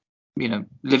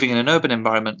 living in an urban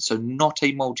environment, so not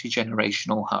a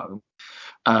multi-generational home.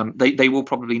 They will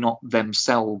probably not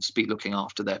themselves be looking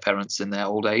after their parents in their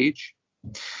old age.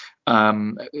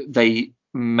 They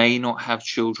may not have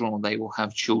children, or they will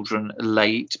have children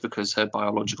late because her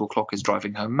biological clock is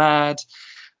driving her mad,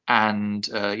 and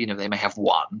they may have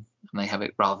one and they have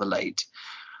it rather late.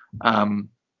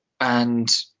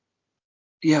 And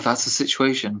yeah, that's the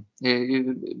situation.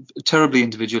 Terribly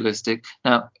individualistic.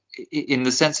 Now, in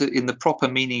the sense, in the proper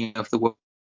meaning of the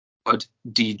word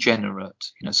degenerate,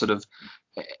 sort of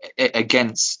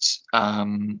against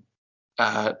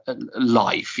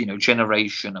life,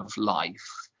 generation of life.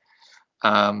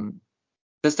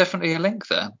 There's definitely a link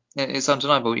there. It's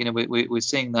undeniable. We're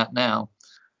seeing that now.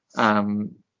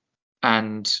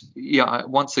 And yeah,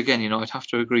 once again, I'd have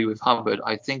to agree with Hubbard.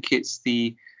 I think it's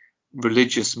the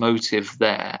religious motive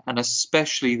there, and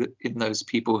especially in those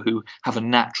people who have a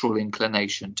natural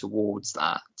inclination towards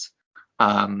that.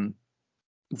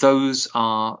 Those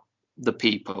are the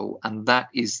people, and that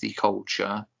is the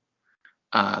culture,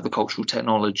 the cultural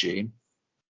technology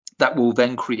that will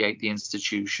then create the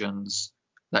institutions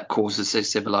that causes a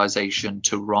civilization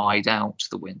to ride out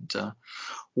the winter,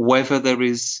 whether there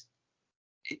is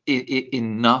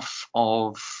enough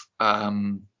of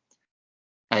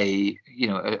a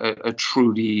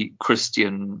truly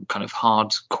Christian kind of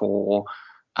hardcore,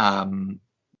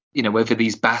 whether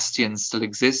these bastions still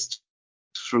exist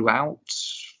throughout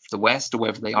the West or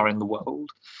whether they are in the world,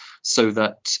 so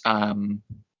that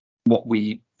what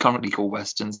we currently call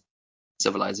Western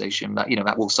civilization,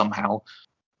 that will somehow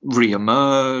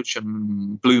re-emerge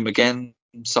and bloom again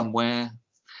somewhere.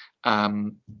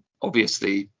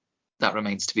 Obviously, that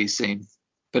remains to be seen.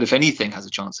 But if anything has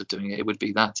a chance of doing it, it would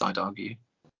be that, I'd argue.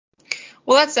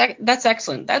 Well, that's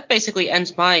excellent. That basically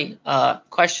ends my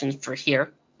questions for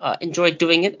here. Enjoyed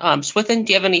doing it. Swithin,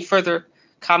 do you have any further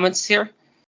comments here?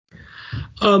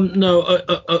 No,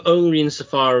 only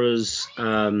insofar as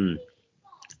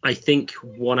I think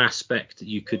one aspect that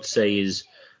you could say is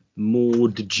more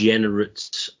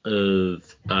degenerate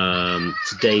of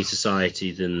today's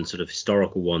society than sort of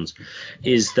historical ones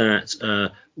is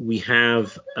that we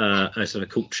have a sort of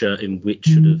culture in which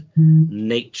sort of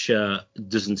nature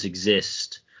doesn't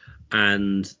exist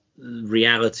and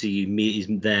reality is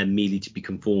there merely to be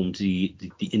conformed to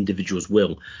the individual's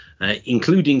will,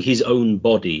 including his own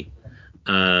body.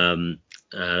 I'm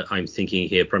thinking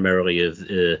here primarily of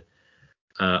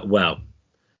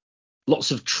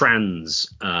lots of trans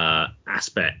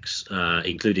aspects,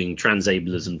 including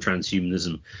transableism,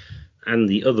 transhumanism, and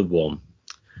the other one,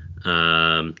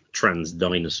 trans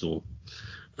dinosaur.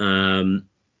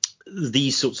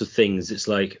 These sorts of things, it's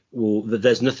like, well,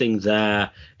 there's nothing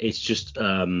there. It's just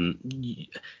when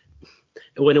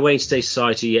away in today's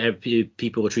society,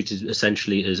 people are treated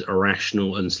essentially as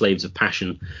irrational and slaves of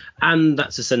passion, and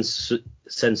that's a sense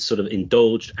sort of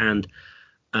indulged and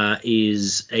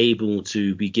is able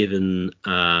to be given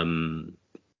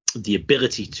the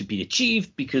ability to be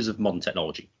achieved because of modern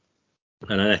technology.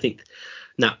 And I think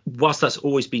now, whilst that's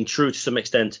always been true to some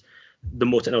extent, the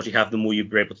more technology you have, the more you'll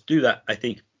be able to do that. I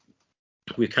think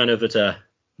we're kind of at a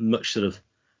much sort of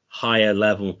higher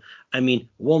level. I mean,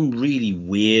 one really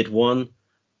weird one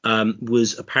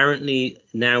was apparently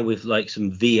now with like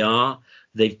some VR,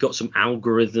 they've got some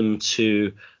algorithm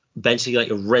to basically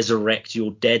like resurrect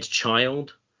your dead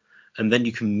child, and then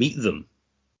you can meet them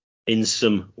in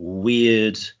some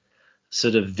weird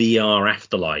sort of VR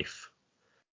afterlife,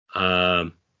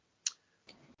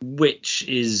 which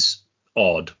is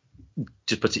odd,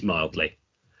 to put it mildly.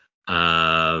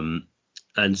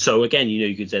 And so again,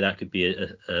 you could say that could be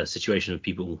a situation of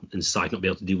people in society not be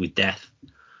able to deal with death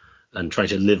and try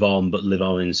to live on, but live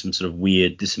on in some sort of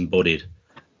weird disembodied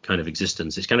kind of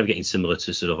existence. It's kind of getting similar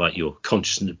to sort of like your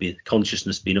consciousness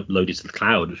being uploaded to the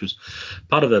cloud, which was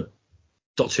part of a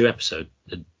Doctor Who episode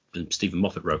that Stephen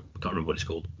Moffat wrote. I can't remember what it's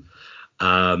called.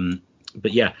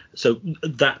 But yeah, so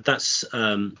that's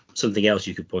something else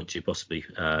you could point to possibly,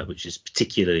 which is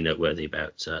particularly noteworthy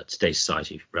about today's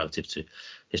society relative to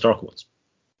historical ones.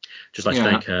 Just like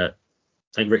to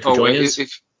thank Rik for joining us.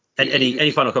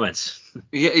 Any final comments?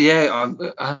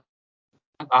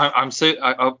 I'm so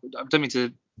I don't mean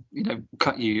to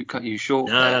cut you short.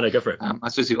 No, go for it. I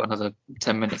suppose you've got another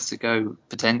 10 minutes to go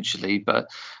potentially, but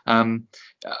I'm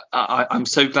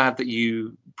so glad that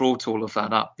you brought all of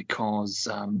that up, because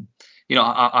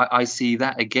I see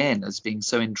that again as being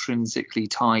so intrinsically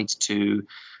tied to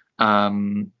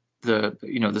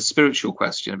the spiritual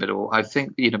question of it all. I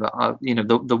think the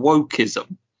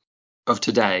wokeism of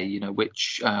today,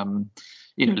 which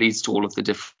leads to all of the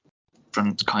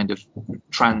different kind of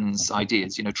trans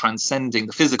ideas, transcending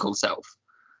the physical self.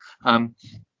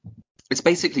 It's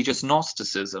basically just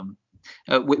Gnosticism,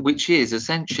 which is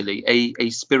essentially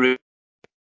a spiritual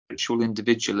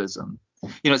individualism.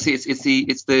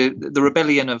 It's the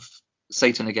rebellion of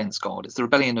Satan against God. It's the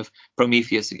rebellion of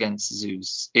Prometheus against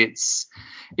Zeus. It's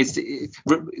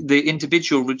the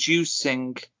individual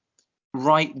reducing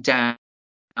right down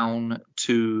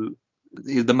to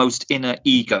the most inner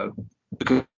ego,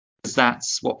 because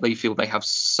that's what they feel they have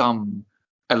some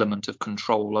element of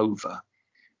control over,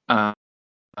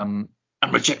 and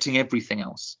rejecting everything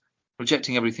else,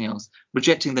 rejecting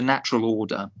the natural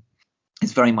order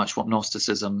is very much what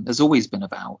Gnosticism has always been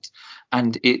about.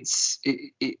 And it's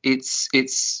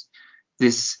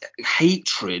this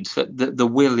hatred that the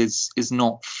will is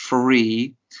not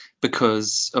free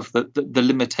because of the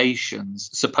limitations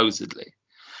supposedly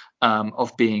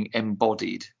of being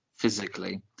embodied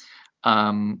physically.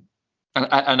 And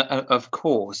of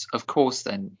course,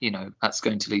 then, that's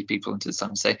going to lead people into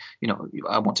some say,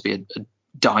 I want to be a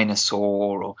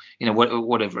dinosaur, or,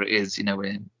 whatever it is,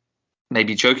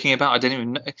 maybe joking about. I don't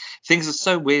even know. Things are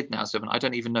so weird now, Stephen. I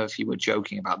don't even know if you were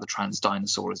joking about the trans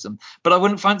dinosaurism, but I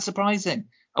wouldn't find it surprising.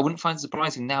 I wouldn't find it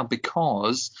surprising now,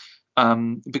 because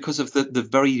because of the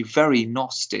very, very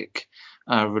Gnostic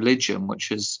religion, which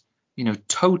has,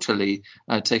 totally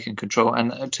taken control.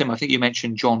 And Tim, I think you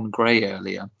mentioned John Gray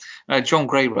earlier. John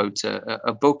Gray wrote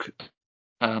a book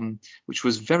which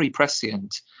was very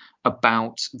prescient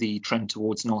about the trend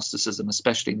towards Gnosticism,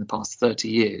 especially in the past 30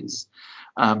 years,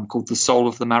 called The Soul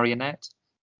of the Marionette.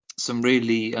 Some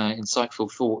really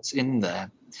insightful thoughts in there.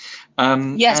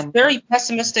 Yes, very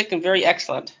pessimistic and very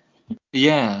excellent.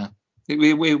 Yeah,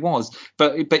 it was.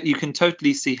 But you can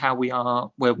totally see how we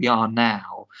are where we are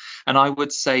now. And I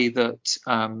would say that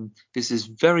this is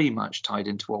very much tied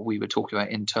into what we were talking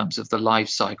about in terms of the life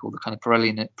cycle, the kind of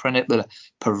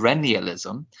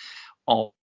perennialism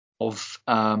of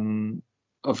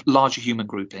larger human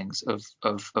groupings,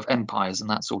 of empires and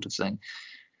that sort of thing.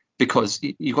 Because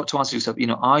you've got to ask yourself,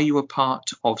 are you a part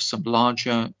of some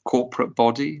larger corporate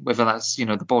body, whether that's,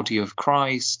 the body of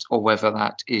Christ, or whether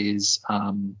that is,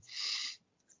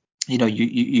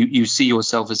 you see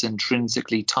yourself as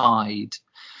intrinsically tied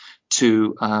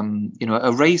to,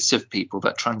 a race of people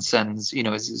that transcends,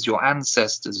 as your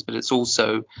ancestors, but it's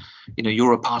also,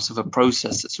 you're a part of a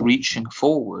process that's reaching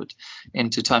forward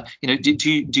into time.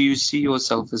 Do you see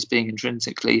yourself as being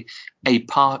intrinsically a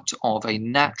part of a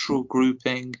natural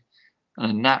grouping and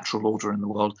a natural order in the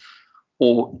world,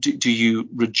 or do you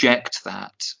reject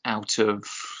that out of,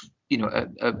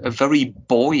 a very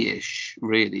boyish,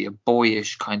 really a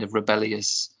boyish kind of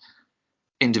rebellious,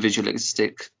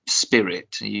 individualistic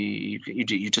spirit?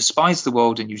 You despise the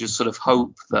world, and you just sort of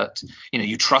hope that,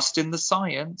 you trust in the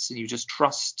science, and you just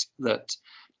trust that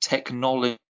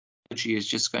technology is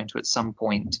just going to at some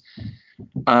point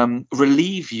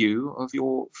relieve you of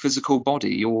your physical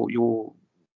body, your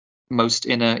most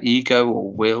inner ego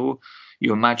or will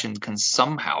you imagine can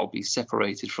somehow be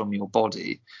separated from your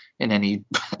body in any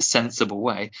sensible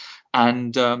way,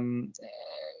 and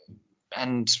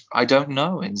I don't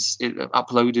know, it's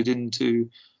uploaded into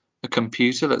a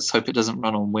computer. Let's hope it doesn't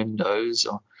run on Windows,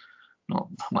 or not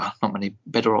many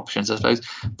better options, I suppose.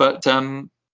 But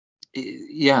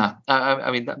yeah,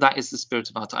 I mean that is the spirit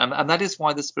of our time, and that is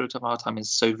why the spirit of our time is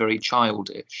so very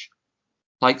childish.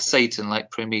 Like Satan, like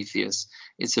Prometheus,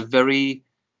 it's a very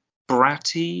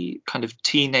bratty kind of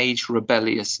teenage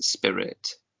rebellious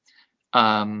spirit,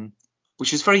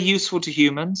 which is very useful to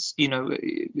humans.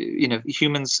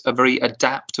 Humans are very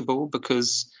adaptable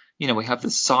because we have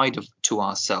this side to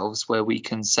ourselves where we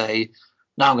can say,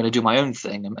 now I'm going to do my own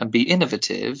thing and be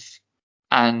innovative.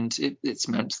 And it's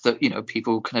meant that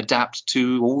people can adapt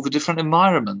to all the different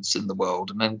environments in the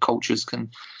world, and then cultures can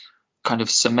kind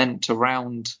of cement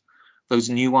around those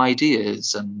new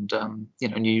ideas, and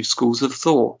new schools of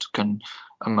thought can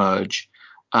emerge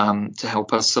to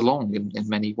help us along in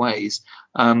many ways.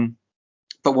 But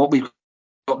what we've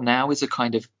got now is a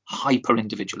kind of hyper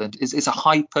individual, and it's a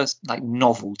hyper like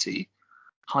novelty,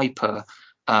 hyper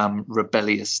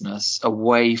rebelliousness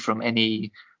away from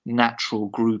any natural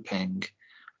grouping.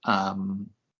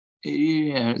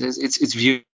 It's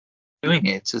viewing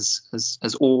it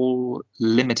as all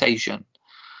limitation.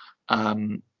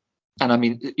 And I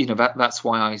mean, that's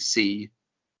why I see,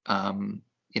 ideas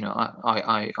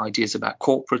about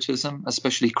corporatism,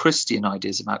 especially Christian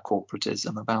ideas about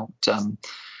corporatism, about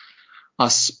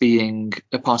us being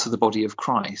a part of the body of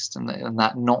Christ, and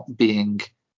that not being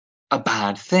a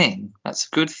bad thing. That's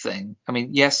a good thing. I mean,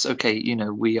 yes, okay,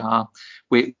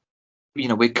 we're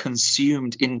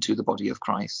consumed into the body of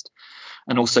Christ,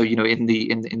 and also, in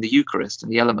the Eucharist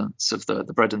and the elements of the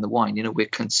bread and the wine, we're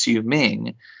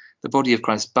consuming the body of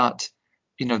Christ. But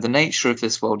the nature of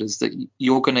this world is that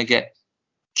you're going to get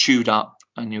chewed up,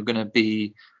 and you're going to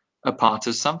be a part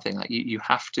of something. Like you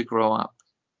have to grow up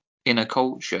in a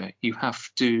culture. You have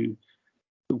to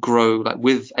grow like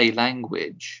with a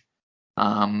language.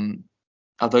 Are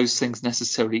those things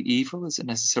necessarily evil? Is it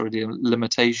necessarily a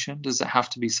limitation? Does it have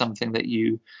to be something that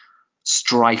you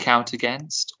strike out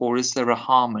against, or is there a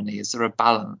harmony? Is there a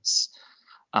balance?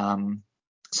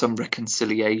 Some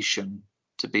reconciliation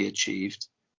to be achieved?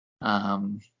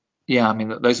 Yeah, I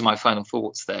mean, those are my final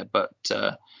thoughts there. But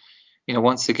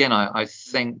once again, I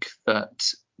think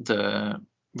that the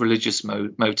religious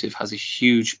motive has a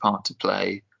huge part to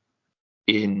play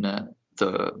in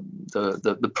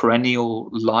the perennial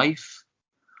life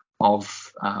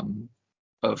of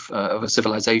a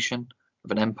civilization,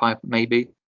 of an empire, maybe,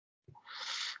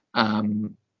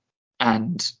 and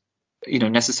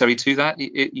necessary to that,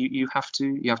 you have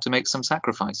to make some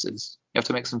sacrifices. You have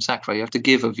to make some sacrifice. You have to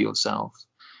give of yourself.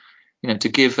 To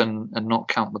give and not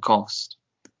count the cost.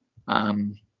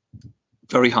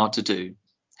 Very hard to do.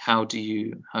 How do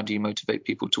you motivate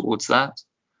people towards that?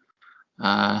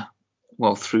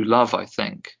 Well, through love, I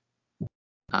think.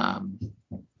 You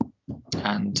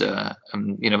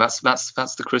know, that's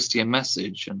the Christian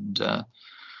message, and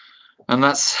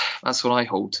that's what I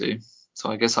hold to. So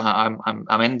I guess I'm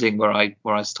ending where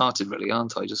I started, really,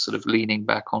 aren't I? Just sort of leaning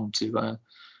back onto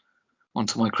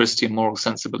my Christian moral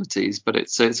sensibilities. But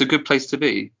it's a good place to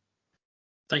be.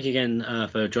 Thank you again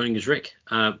for joining us, Rik.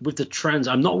 With the trans,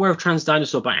 I'm not aware of trans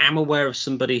dinosaur, but I am aware of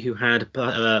somebody who had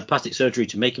plastic surgery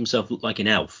to make himself look like an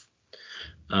elf.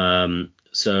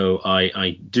 So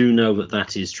I do know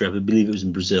that is true. I believe it was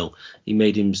in Brazil. He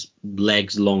made his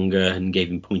legs longer and gave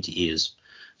him pointy ears.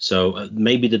 So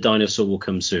maybe the dinosaur will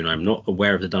come soon. I'm not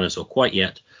aware of the dinosaur quite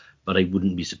yet, but I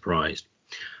wouldn't be surprised.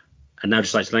 And now I'd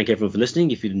just like to thank everyone for listening.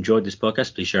 If you've enjoyed this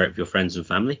podcast, please share it with your friends and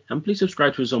family. And please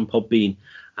subscribe to us on Podbean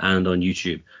and on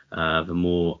YouTube. The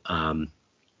more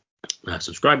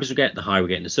subscribers we get, the higher we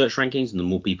get in the search rankings, and the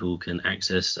more people can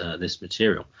access this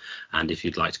material. And if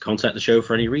you'd like to contact the show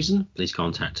for any reason, please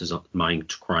contact us at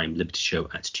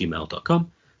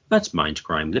mindcrimelibертyshow@gmail.com. That's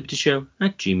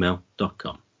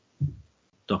mindcrimelibертyshow@gmail.com.